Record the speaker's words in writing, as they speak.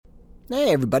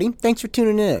Hey everybody, thanks for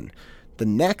tuning in. The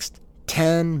next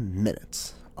 10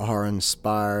 minutes are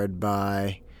inspired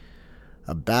by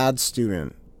a bad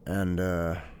student and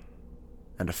a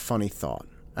funny thought.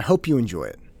 I hope you enjoy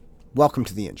it. Welcome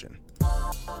to the Engine.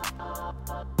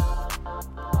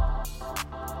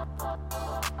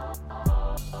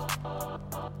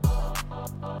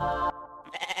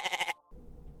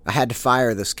 I had to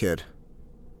fire this kid.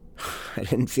 I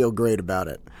didn't feel great about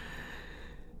it.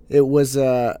 It was,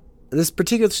 this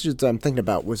particular student I'm thinking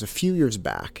about was a few years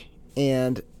back,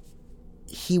 and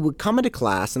he would come into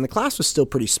class, and the class was still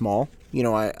pretty small. You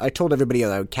know, I told everybody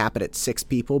I would cap it at 6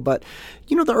 people, but,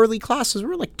 you know, the early classes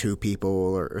were like 2 people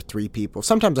or 3 people.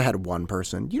 Sometimes I had 1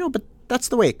 person, but that's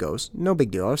the way it goes. No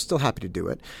big deal. I was still happy to do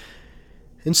it.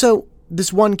 And so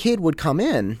this one kid would come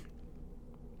in,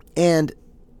 and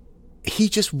he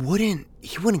just wouldn't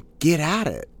get at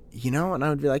it, and I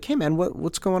would be like, hey man,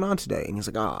 what's going on today? And he's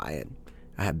like,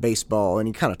 I had baseball, and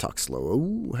he kind of talks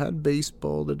slow. Oh, had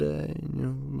baseball today.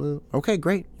 Okay,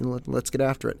 great. Let's get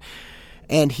after it.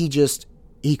 And he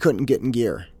couldn't get in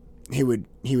gear. He would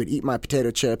eat my potato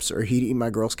chips, or he'd eat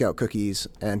my Girl Scout cookies,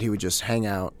 and he would just hang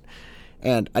out.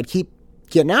 And I'd keep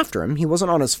getting after him. He wasn't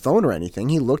on his phone or anything.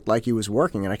 He looked like he was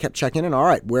working, and I kept checking in. All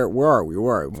right, where are we?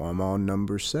 Well, I'm on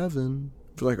number 7.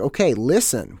 Like, okay,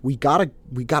 listen, we gotta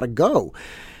go.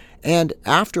 And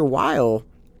after a while,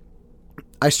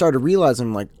 I started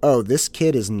realizing, like, oh, this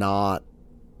kid is not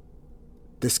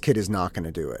going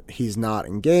to do it. He's not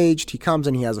engaged. He comes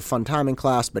and he has a fun time in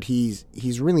class, but he's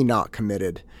really not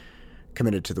committed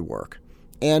to the work.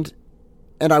 And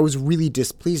I was really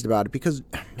displeased about it because,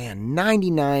 man,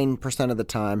 99% of the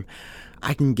time,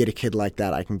 I can get a kid like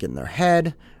that. I can get in their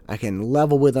head. I can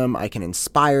level with them. I can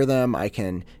inspire them. I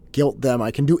can guilt them.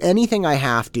 I can do anything I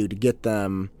have to get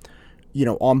them,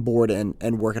 on board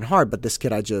and working hard. But this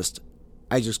kid,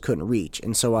 I just couldn't reach.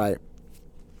 And so I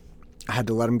had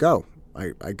to let him go.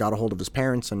 I got a hold of his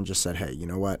parents and just said, hey, you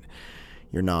know what?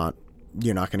 You're not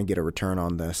going to get a return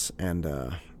on this. And,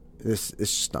 this is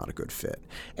just not a good fit.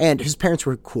 And his parents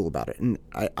were cool about it. And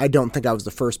I don't think I was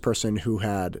the first person who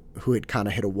had kind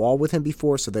of hit a wall with him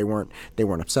before. So they weren't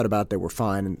upset about it. They were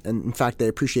fine. And in fact, they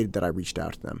appreciated that I reached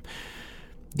out to them.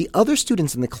 The other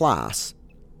students in the class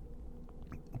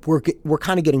were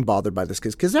kind of getting bothered by this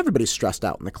because everybody's stressed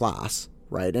out in the class,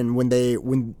 right? And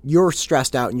when you're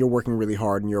stressed out and you're working really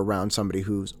hard and you're around somebody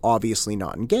who's obviously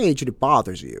not engaged, it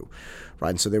bothers you,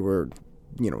 right? And so they were,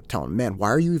 telling, man, why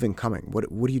are you even coming? What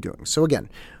are you doing? So again,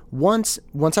 once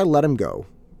I let him go,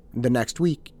 the next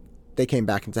week they came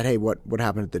back and said, hey, what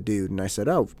happened to the dude? And I said,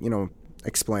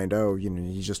 explained,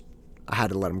 I had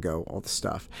to let him go, all this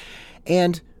stuff.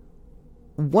 And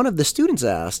one of the students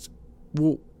asked,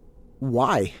 well,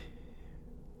 why?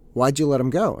 Why'd you let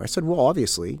him go? I said, well,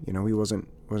 obviously, he wasn't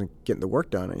getting the work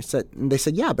done. And they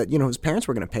said, yeah, but his parents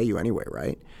were going to pay you anyway,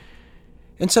 right?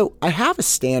 And so I have a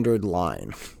standard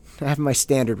line. I have my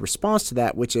standard response to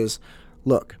that, which is,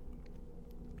 look,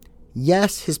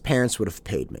 yes, his parents would have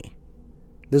paid me.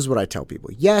 This is what I tell people.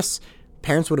 Yes,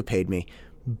 parents would have paid me,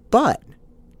 but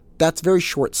that's very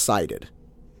short-sighted,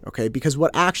 okay? Because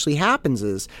what actually happens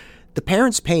is the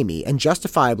parents pay me, and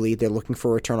justifiably, they're looking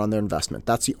for a return on their investment.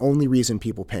 That's the only reason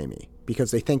people pay me, because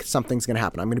they think something's going to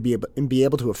happen. I'm going to be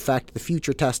able to affect the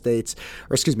future test dates,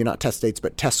 or excuse me, not test dates,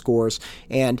 but test scores,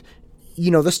 and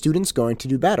the student's going to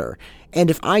do better. And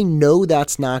if I know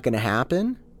that's not going to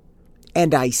happen,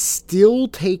 and I still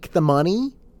take the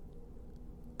money,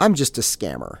 I'm just a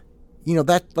scammer.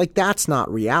 That's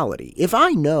not reality. If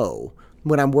I know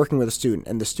when I'm working with a student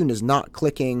and the student is not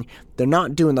clicking, they're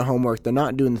not doing the homework, they're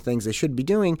not doing the things they should be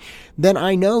doing, then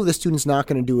I know the student's not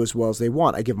going to do as well as they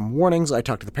want. I give them warnings, I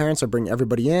talk to the parents, I bring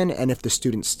everybody in, and if the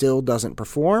student still doesn't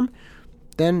perform,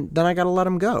 then I got to let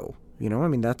them go.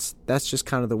 That's just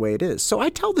kind of the way it is. So I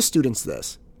tell the students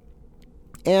this.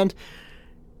 And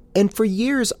for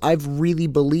years, I've really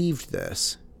believed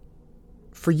this.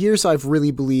 For years, I've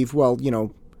really believed, well,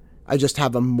 I just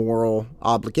have a moral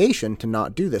obligation to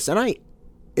not do this. And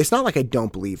it's not like I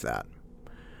don't believe that.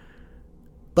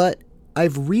 But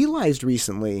I've realized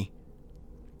recently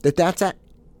that that's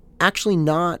actually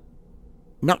not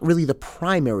really the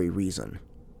primary reason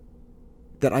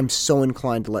that I'm so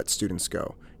inclined to let students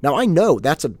go. Now, I know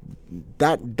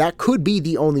that could be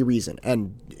the only reason,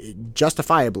 and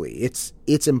justifiably,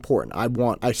 it's important.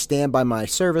 I stand by my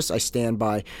service. I stand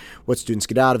by what students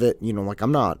get out of it.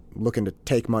 I'm not looking to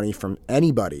take money from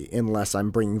anybody unless I'm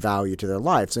bringing value to their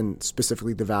lives, and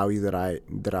specifically the value that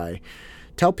I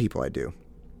tell people I do.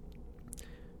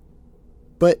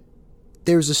 But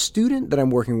there's a student that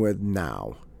I'm working with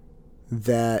now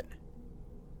that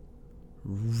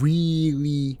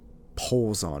really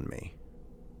pulls on me.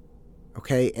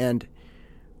 Okay? And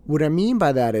what I mean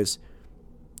by that is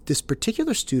this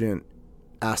particular student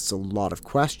asks a lot of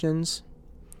questions,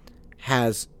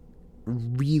 has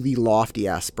really lofty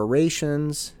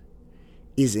aspirations,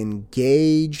 is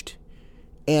engaged,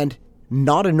 and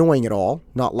not annoying at all,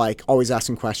 not like always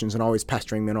asking questions and always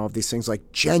pestering me and all of these things,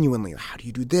 like genuinely, how do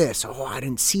you do this? Oh, I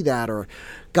didn't see that, or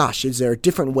gosh, is there a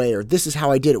different way, or this is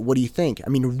how I did it, what do you think? I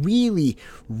mean, really,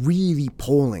 really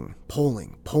polling,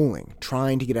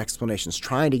 trying to get explanations,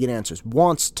 trying to get answers,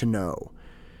 wants to know.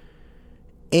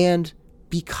 And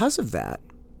because of that,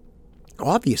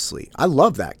 obviously, I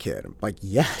love that kid. I'm like,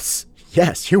 yes,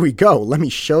 here we go. Let me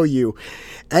show you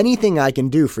anything I can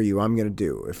do for you, I'm going to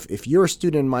do. If you're a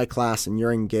student in my class and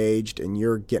you're engaged and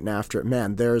you're getting after it,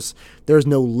 man, there's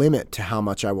no limit to how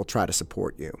much I will try to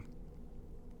support you.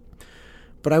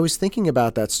 But I was thinking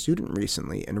about that student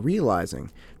recently and realizing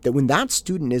that when that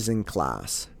student is in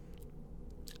class,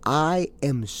 I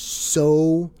am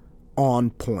so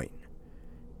on point.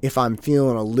 If I'm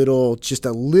feeling just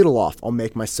a little off, I'll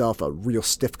make myself a real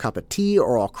stiff cup of tea,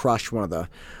 or I'll crush one of the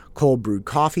cold brewed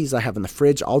coffees I have in the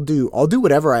fridge. I'll do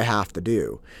whatever I have to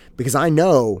do because I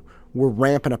know we're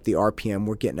ramping up the RPM,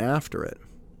 we're getting after it.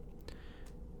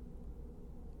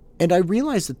 And I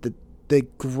realized that the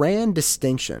grand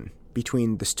distinction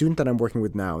between the student that I'm working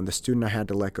with now and the student I had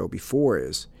to let go before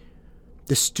is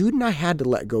the student I had to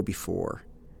let go before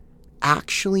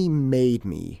actually made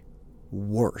me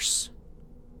worse.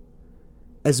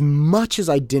 As much as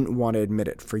I didn't want to admit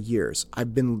it for years,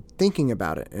 I've been thinking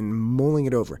about it and mulling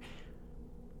it over.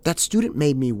 That student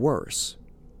made me worse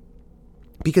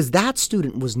because that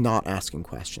student was not asking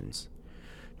questions.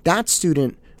 That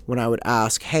student, when I would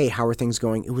ask, hey, how are things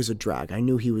going? It was a drag. I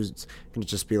knew he was going to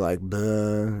just be like, buh,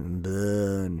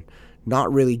 and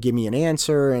not really give me an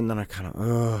answer. And then I kind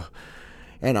of,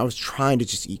 and I was trying to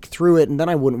just eke through it, and then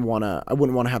I wouldn't want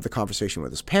to have the conversation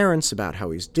with his parents about how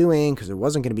he's doing because it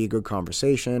wasn't going to be a good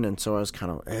conversation, and so I was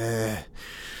kind of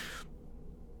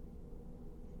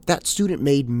That student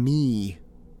made me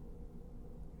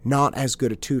not as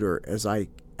good a tutor as I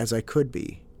could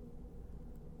be.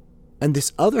 And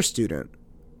this other student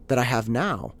that I have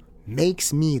now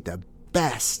makes me the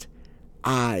best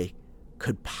I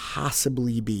could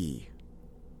possibly be.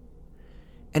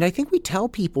 And I think we tell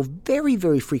people very,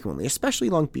 very frequently, especially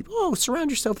young people, surround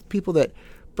yourself with people that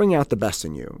bring out the best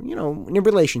in you. You know, in your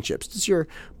relationships, does your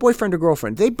boyfriend or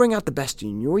girlfriend, they bring out the best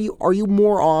in you? Are you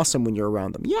more awesome when you're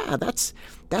around them? Yeah, that's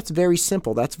very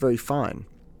simple. That's very fine.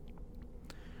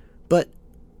 But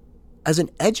as an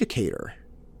educator,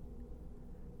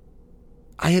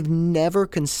 I have never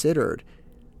considered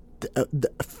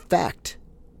the effect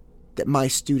that my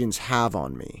students have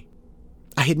on me.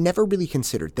 I had never really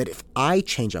considered that if I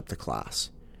change up the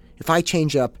class, if I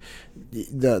change up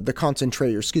the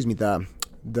concentrate, or excuse me, the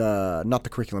not the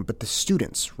curriculum, but the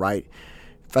students, right?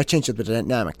 If I change up the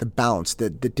dynamic, the balance, the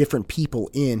different people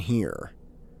in here,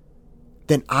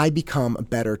 then I become a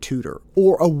better tutor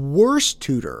or a worse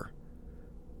tutor.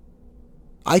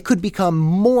 I could become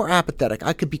more apathetic.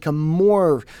 I could become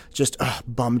more just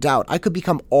bummed out. I could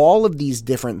become all of these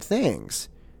different things.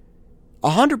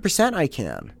 100% I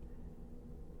can.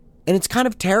 And it's kind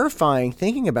of terrifying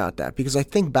thinking about that because I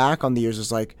think back on the years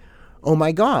as like, oh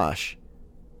my gosh,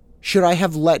 should I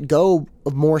have let go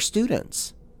of more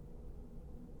students?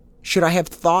 Should I have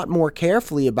thought more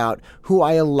carefully about who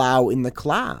I allow in the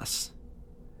class?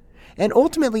 And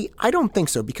ultimately, I don't think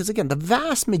so because, again, the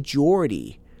vast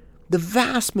majority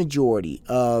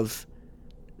of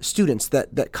students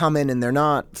that come in and they're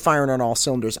not firing on all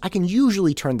cylinders, I can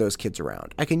usually turn those kids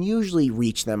around. I can usually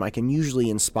reach them. I can usually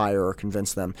inspire or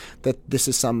convince them that this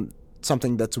is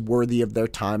something that's worthy of their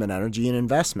time and energy and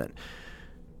investment.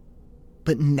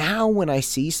 But now when I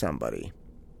see somebody,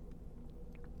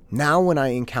 now when I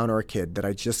encounter a kid that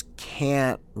I just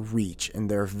can't reach, and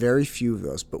there are very few of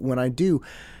those, but when I do,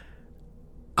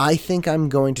 I think I'm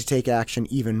going to take action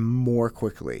even more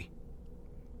quickly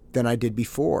than I did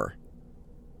before.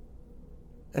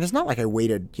 And it's not like I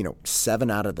waited,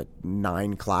 7 out of the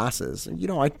 9 classes.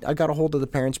 I got a hold of the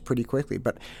parents pretty quickly,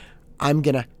 but I'm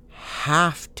going to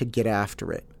have to get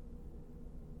after it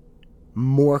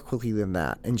more quickly than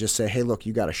that and just say, hey, look,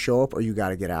 you got to show up or you got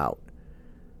to get out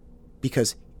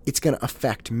because it's going to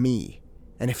affect me.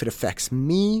 And if it affects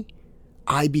me,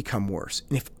 I become worse.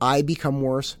 And if I become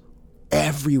worse,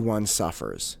 everyone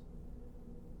suffers.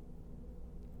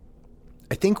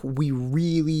 I think we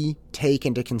really take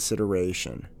into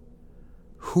consideration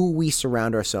who we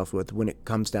surround ourselves with when it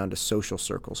comes down to social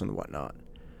circles and whatnot.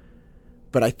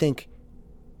 But I think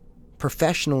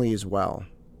professionally as well,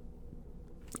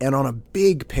 and on a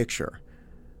big picture,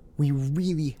 we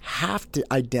really have to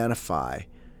identify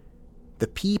the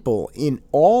people in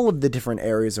all of the different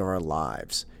areas of our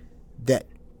lives that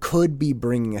could be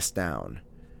bringing us down.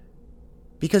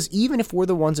 Because even if we're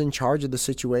the ones in charge of the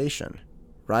situation,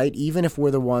 right? Even if we're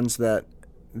the ones that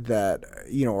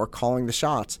are calling the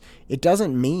shots, it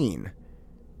doesn't mean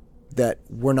that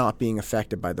we're not being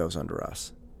affected by those under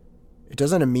us. It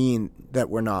doesn't mean that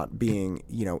we're not being,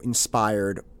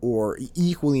 inspired or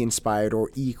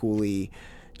equally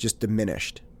just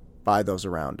diminished by those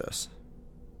around us.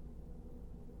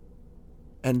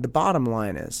 And the bottom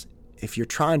line is, if you're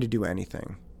trying to do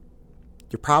anything,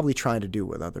 you're probably trying to do it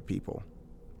with other people.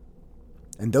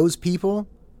 And those people,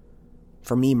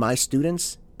 for me, my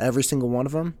students, every single one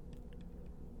of them,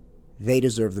 they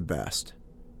deserve the best.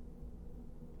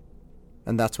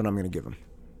 And that's what I'm going to give them.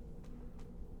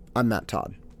 I'm Matt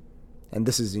Todd, and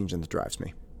this is the engine that drives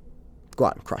me. Go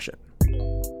out and crush it.